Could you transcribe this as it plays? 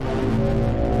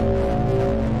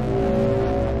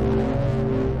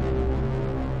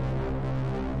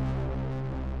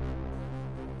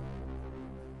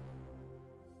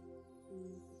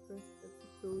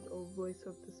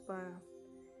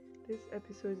This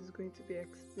episode is going to be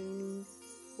explaining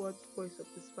what Voice of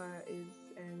the Spire is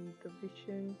and the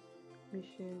vision,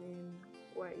 mission, and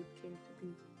why it came to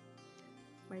be.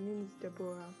 My name is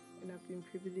Deborah, and I've been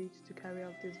privileged to carry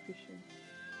out this vision.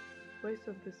 Voice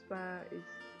of the Spire is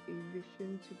a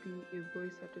vision to be a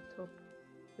voice at the top,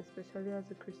 especially as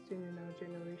a Christian in our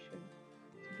generation,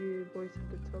 to be a voice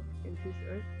at the top in this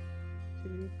earth, to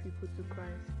lead people to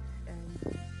Christ,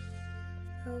 and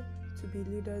help to be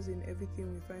leaders in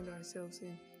everything we find ourselves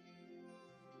in.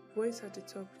 Voice at the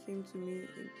top came to me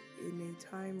in a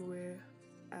time where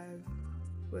I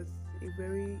was a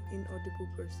very inaudible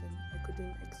person. I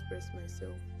couldn't express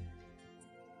myself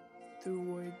through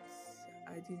words.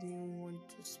 I didn't want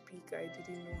to speak. I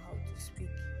didn't know how to speak.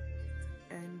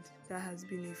 And that has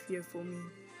been a fear for me.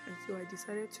 And so I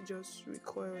decided to just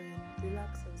recoil and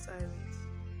relax in silence.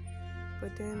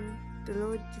 But then the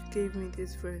Lord gave me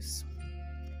this verse.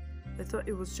 I thought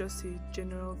it was just a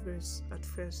general verse at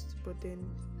first, but then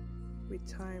with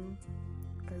time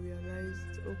I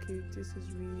realized, okay, this is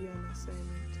really an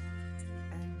assignment,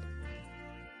 and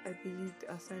I believe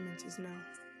the assignment is now.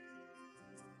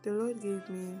 The Lord gave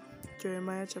me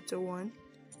Jeremiah chapter 1,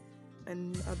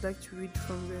 and I'd like to read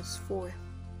from verse 4.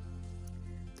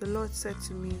 The Lord said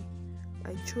to me,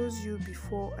 I chose you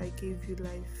before I gave you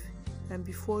life, and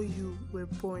before you were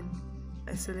born,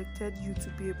 I selected you to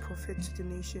be a prophet to the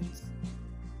nations.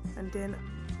 And then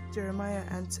Jeremiah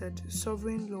answered,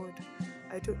 Sovereign Lord,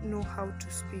 I don't know how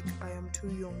to speak, I am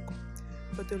too young.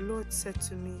 But the Lord said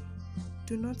to me,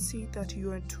 Do not see that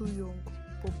you are too young,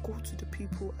 but go to the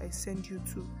people I send you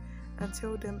to, and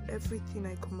tell them everything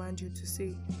I command you to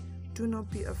say. Do not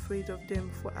be afraid of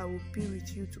them, for I will be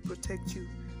with you to protect you.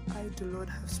 I, the Lord,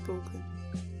 have spoken.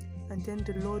 And then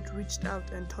the Lord reached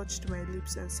out and touched my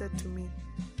lips and said to me,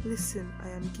 Listen, I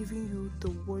am giving you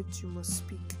the words you must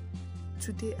speak.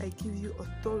 Today I give you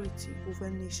authority over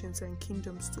nations and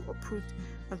kingdoms to uproot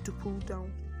and to pull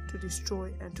down, to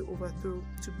destroy and to overthrow,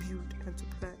 to build and to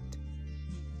plant.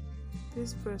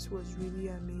 This verse was really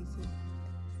amazing.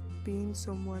 Being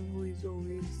someone who is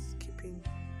always keeping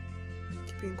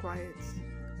quiet,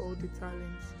 all the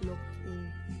talents locked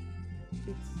in.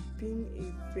 It's been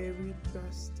a very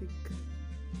drastic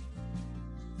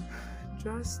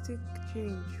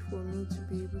change for me to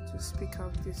be able to speak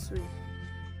out this way.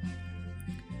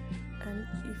 And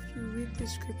if you read the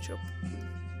scripture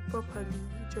properly,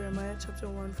 Jeremiah chapter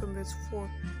 1 from verse 4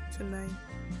 to 9,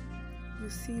 you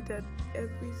see that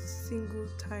every single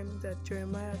time that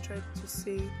Jeremiah tried to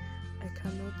say, I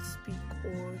cannot speak,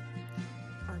 or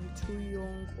I'm too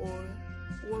young, or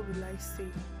what will I say,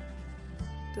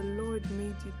 the Lord made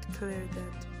it clear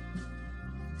that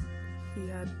He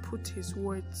had put His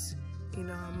words in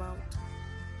our mouth.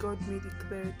 God made it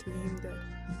clear to him that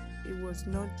it was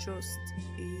not just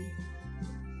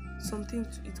something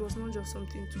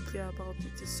to play about.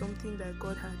 It is something that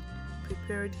God had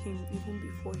prepared him even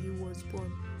before he was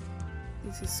born.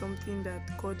 This is something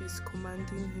that God is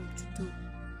commanding him to do,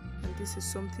 and this is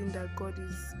something that God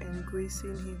is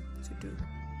engracing him to do.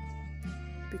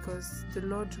 Because the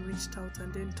Lord reached out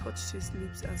and then touched his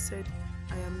lips and said,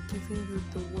 I am giving you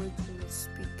the words you must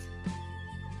speak.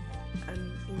 And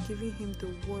in giving him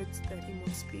the words that he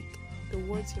must speak, the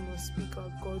words he must speak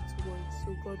are God's words.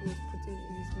 So God was putting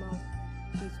in his mouth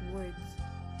his words.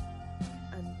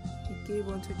 And he gave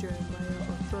unto Jeremiah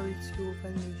authority over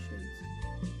nations.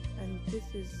 And this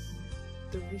is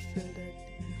the vision that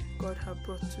God had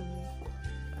brought to me.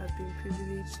 I've been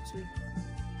privileged to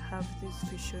have this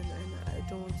vision, and I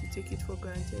don't want to take it for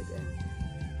granted. And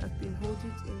I've been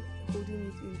holding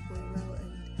it in for a while,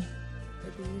 and I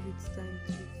believe it's time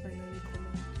to finally come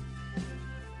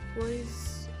out.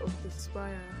 Voice of the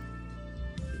Spire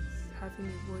is having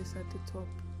a voice at the top.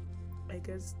 I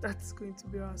guess that's going to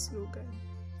be our slogan.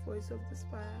 Voice of the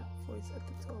Spire, voice at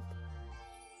the top.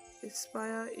 The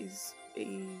spire is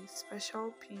a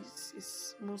special piece.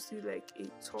 It's mostly like a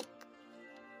top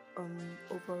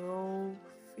overall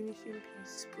finishing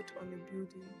piece put on a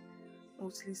building,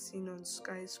 mostly seen on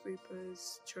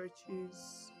skyscrapers,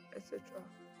 churches, etc.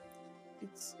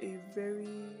 It's a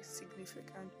very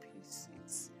significant piece.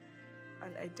 It's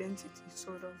an identity,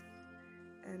 sort of.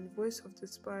 And Voice of the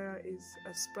Spire is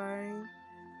aspiring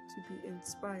to be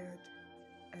inspired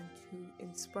and to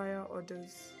inspire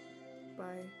others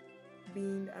by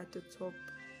being at the top.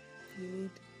 We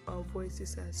need our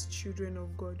voices as children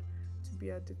of God to be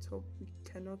at the top. We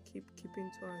cannot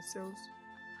keeping to ourselves.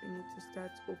 We need to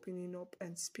start opening up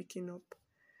and speaking up.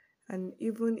 And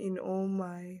even in all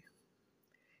my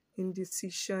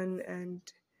indecision and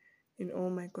in all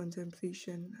my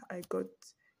contemplation, I got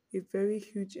a very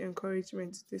huge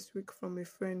encouragement this week from a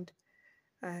friend,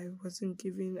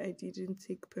 I didn't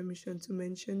take permission to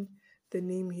mention the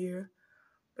name here,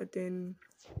 but then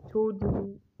told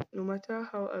me no matter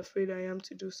how afraid I am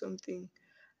to do something,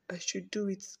 I should do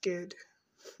it scared.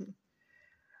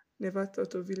 Never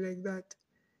thought of it like that.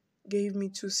 Gave me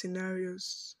two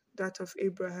scenarios, that of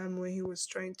Abraham when he was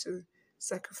trying to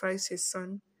sacrifice his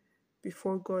son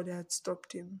before God had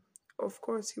stopped him. Of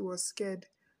course, he was scared,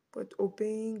 but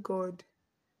obeying God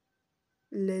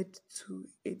led to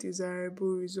a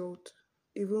desirable result.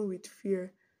 Even with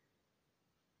fear,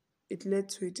 it led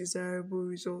to a desirable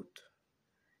result.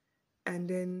 And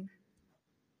then,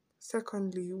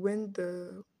 secondly, when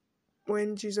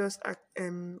Jesus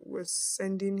was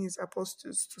sending his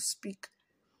apostles to speak,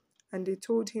 and they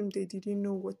told him they didn't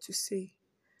know what to say,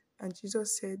 and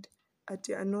Jesus said, "At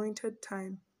the anointed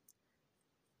time,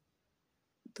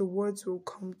 the words will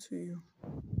come to you."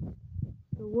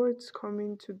 The words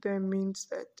coming to them means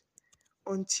that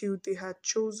until they had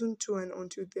chosen to and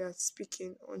until they are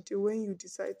speaking, until when you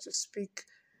decide to speak,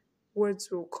 words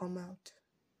will come out.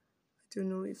 I don't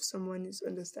know if someone is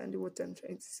understanding what I'm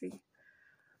trying to say.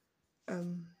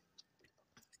 Um,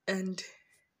 and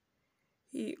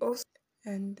he also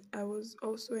and I was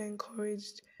also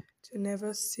encouraged to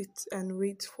never sit and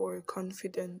wait for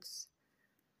confidence.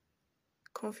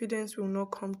 Confidence will not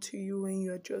come to you when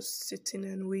you are just sitting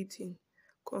and waiting.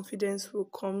 Confidence will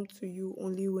come to you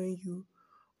only when you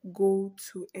go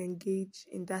to engage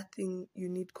in that thing you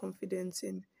need confidence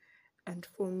in. And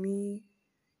for me,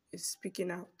 it's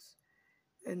speaking out.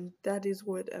 And that is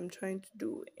what I'm trying to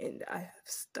do, and I have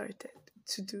started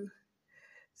to do.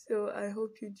 So I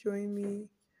hope you join me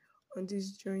on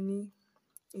this journey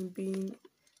in being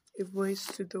a voice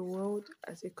to the world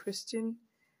as a Christian.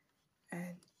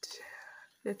 And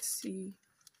let's see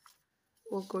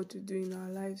what God will do in our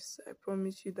lives. I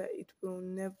promise you that it will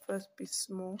never be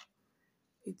small.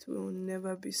 It will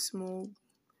never be small.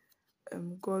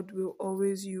 God will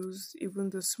always use even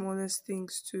the smallest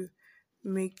things to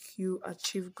make you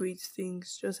achieve great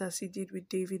things, just as he did with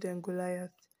David and Goliath.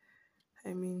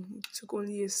 I mean, it took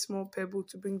only a small pebble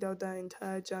to bring down that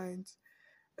entire giant.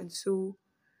 And so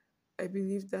I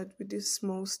believe that with this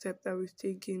small step that we've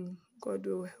taken, God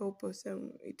will help us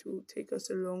and it will take us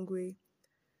a long way.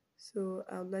 So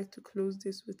I would like to close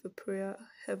this with a prayer.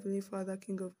 Heavenly Father,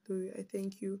 King of Glory, I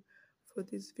thank you for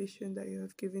this vision that you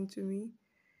have given to me.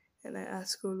 And I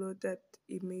ask, oh Lord, that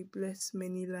it may bless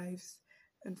many lives.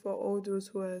 And for all those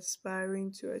who are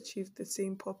aspiring to achieve the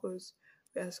same purpose,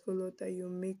 we ask, oh Lord, that you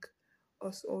make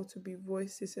us all to be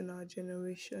voices in our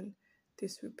generation.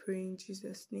 This we pray in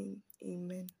Jesus' name.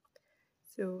 Amen.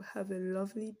 So have a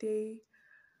lovely day.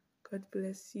 God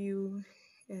bless you.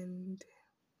 And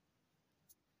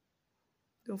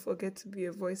don't forget to be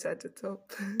a voice at the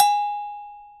top.